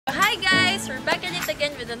we're back at it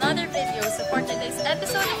again with another video. So for today's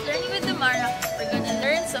episode of Learning with Damara, we're gonna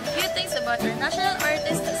learn some few things about our national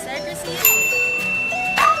artist, Garcia.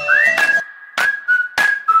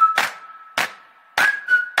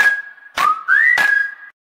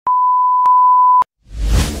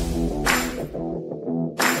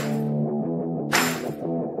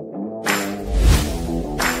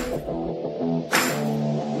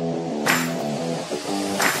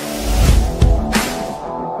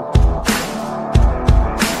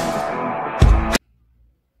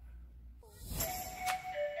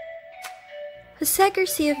 Jose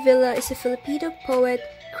Garcia Villa is a Filipino poet,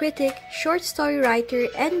 critic, short story writer,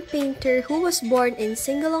 and painter who was born in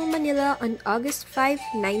Singalong, Manila on August 5,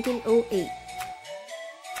 1908.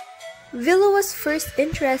 Villa was first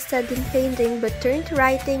interested in painting but turned to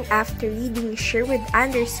writing after reading Sherwood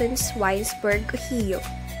Anderson's Winesburg, Ohio.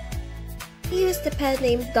 He used the pen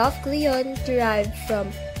name Dove Leon, derived from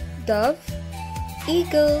dove,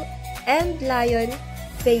 eagle, and lion,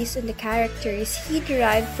 based on the characters he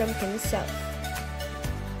derived from himself.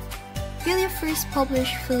 Villa first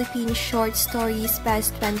published Philippine short stories,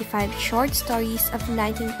 Best 25 Short Stories of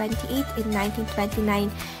 1928 and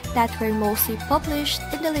 1929 that were mostly published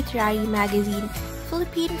in the literary magazine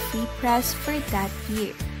Philippine Free Press for that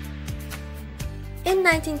year. In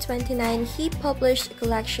 1929, he published a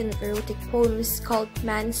collection of erotic poems called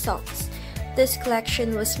Man Songs. This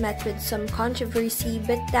collection was met with some controversy,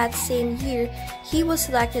 but that same year, he was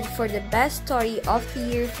selected for the Best Story of the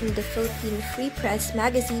Year from the Philippine Free Press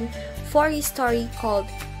magazine for his story called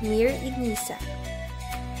Mir Ignisa.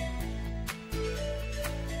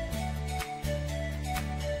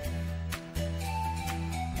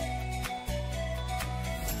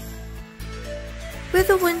 With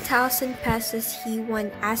the 1,000 pesos he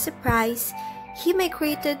won as a prize, he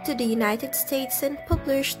migrated to the United States and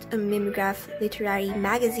published a mimeograph literary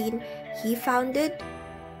magazine he founded,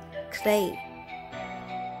 Kleo.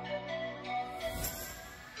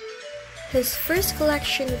 His first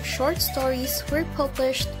collection of short stories were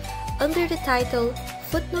published under the title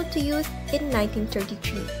Footnote to Youth in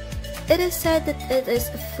 1933. It is said that it is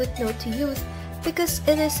a footnote to youth because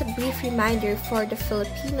it is a brief reminder for the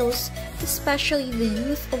Filipinos, especially the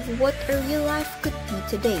youth, of what a real life could be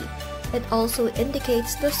today. It also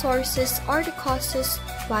indicates the sources or the causes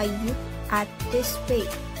why youth act this way.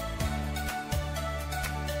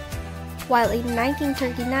 While in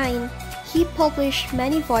 1939, he published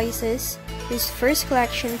Many Voices, his first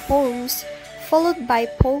collection poems, followed by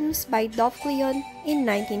Poems by Dove Leon in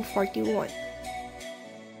 1941.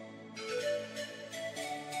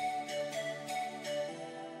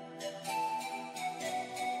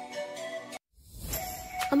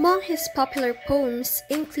 Among his popular poems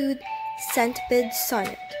include Centipede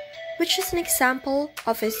Sonnet, which is an example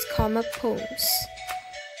of his comma poems.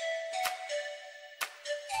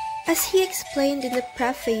 As he explained in the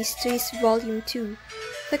preface to his Volume 2,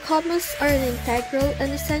 the commas are an integral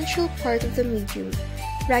and essential part of the medium,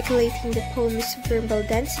 regulating the poem's verbal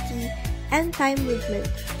density and time movement,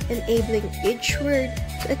 enabling each word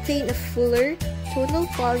to attain a fuller tonal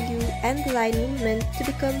value and the line movement to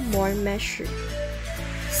become more measured.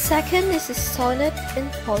 Second is a sonnet in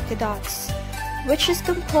polka dots, which is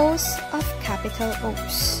composed of capital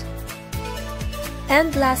O's.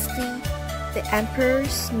 And lastly, the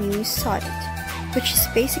Emperor's New Sonnet, which is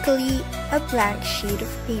basically a blank sheet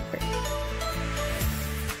of paper.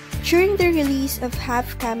 During the release of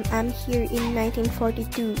Half Come I'm Here in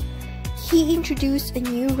 1942, he introduced a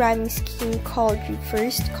new rhyming scheme called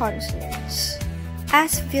reversed consonants.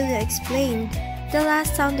 As Villa explained, the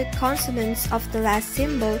last sounded consonants of the last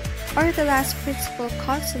symbol or the last principal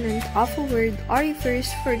consonant of a word are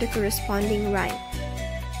reversed for the corresponding rhyme.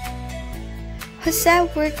 Jose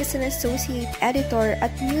worked as an associate editor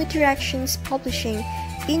at New Directions Publishing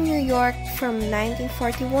in New York from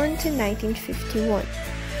 1941 to 1951.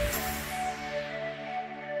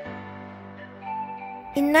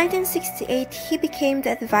 In 1968, he became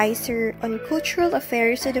the advisor on cultural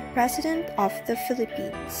affairs to the President of the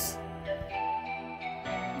Philippines.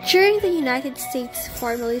 During the United States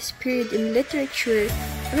formalist period in literature,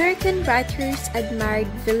 American writers admired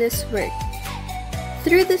Villa's work.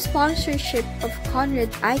 Through the sponsorship of Conrad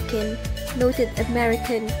Aiken, noted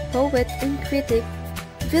American poet and critic,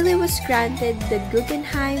 Villa was granted the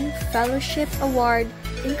Guggenheim Fellowship Award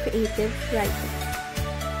in Creative Writing.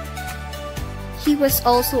 He was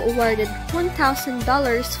also awarded $1,000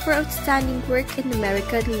 for outstanding work in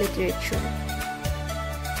American literature.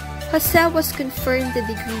 Jose was conferred the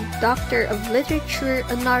degree Doctor of Literature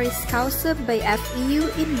honoris causa by FEU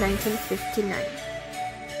in 1959.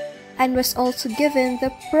 and was also given the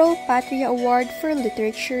Pro Patria Award for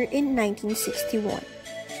Literature in 1961.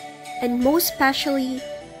 And most especially,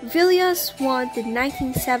 Villas won the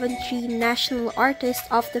 1973 National Artist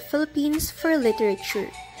of the Philippines for Literature.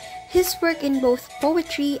 His work in both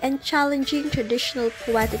poetry and challenging traditional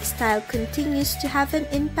poetic style continues to have an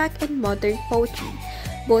impact in modern poetry,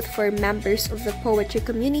 both for members of the poetry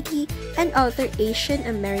community and other Asian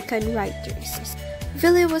American writers.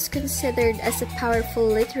 Villa was considered as a powerful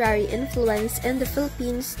literary influence in the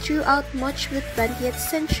Philippines throughout much of the 20th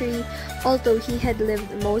century, although he had lived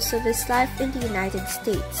most of his life in the United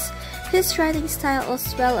States. His writing style,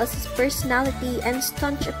 as well as his personality and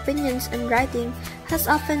staunch opinions on writing, has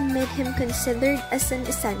often made him considered as an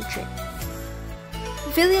eccentric.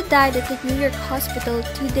 Villa died at the New York hospital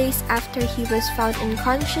 2 days after he was found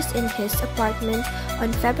unconscious in his apartment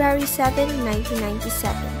on February 7,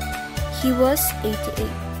 1997. He was 88.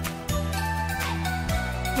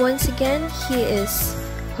 Once again, he is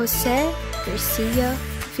Jose Garcia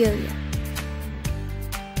Villa.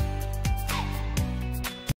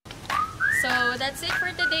 So that's it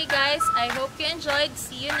for today, guys. I hope you enjoyed.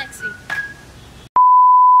 See you next week.